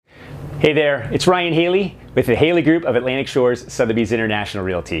Hey there, it's Ryan Haley with the Haley Group of Atlantic Shores Sotheby's International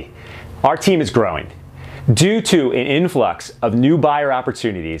Realty. Our team is growing. Due to an influx of new buyer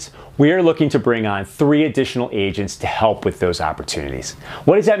opportunities, we are looking to bring on 3 additional agents to help with those opportunities.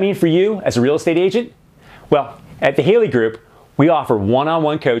 What does that mean for you as a real estate agent? Well, at the Haley Group, we offer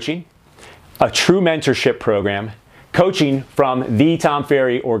one-on-one coaching, a true mentorship program, coaching from the Tom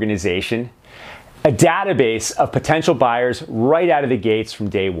Ferry organization, a database of potential buyers right out of the gates from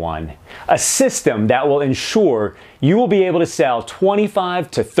day one, a system that will ensure you will be able to sell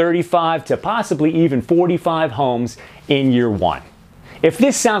 25 to 35 to possibly even 45 homes in year 1. If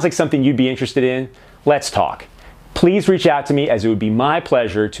this sounds like something you'd be interested in, let's talk. Please reach out to me, as it would be my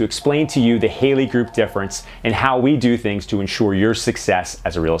pleasure to explain to you the Haley Group difference and how we do things to ensure your success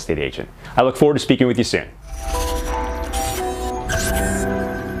as a real estate agent. I look forward to speaking with you soon.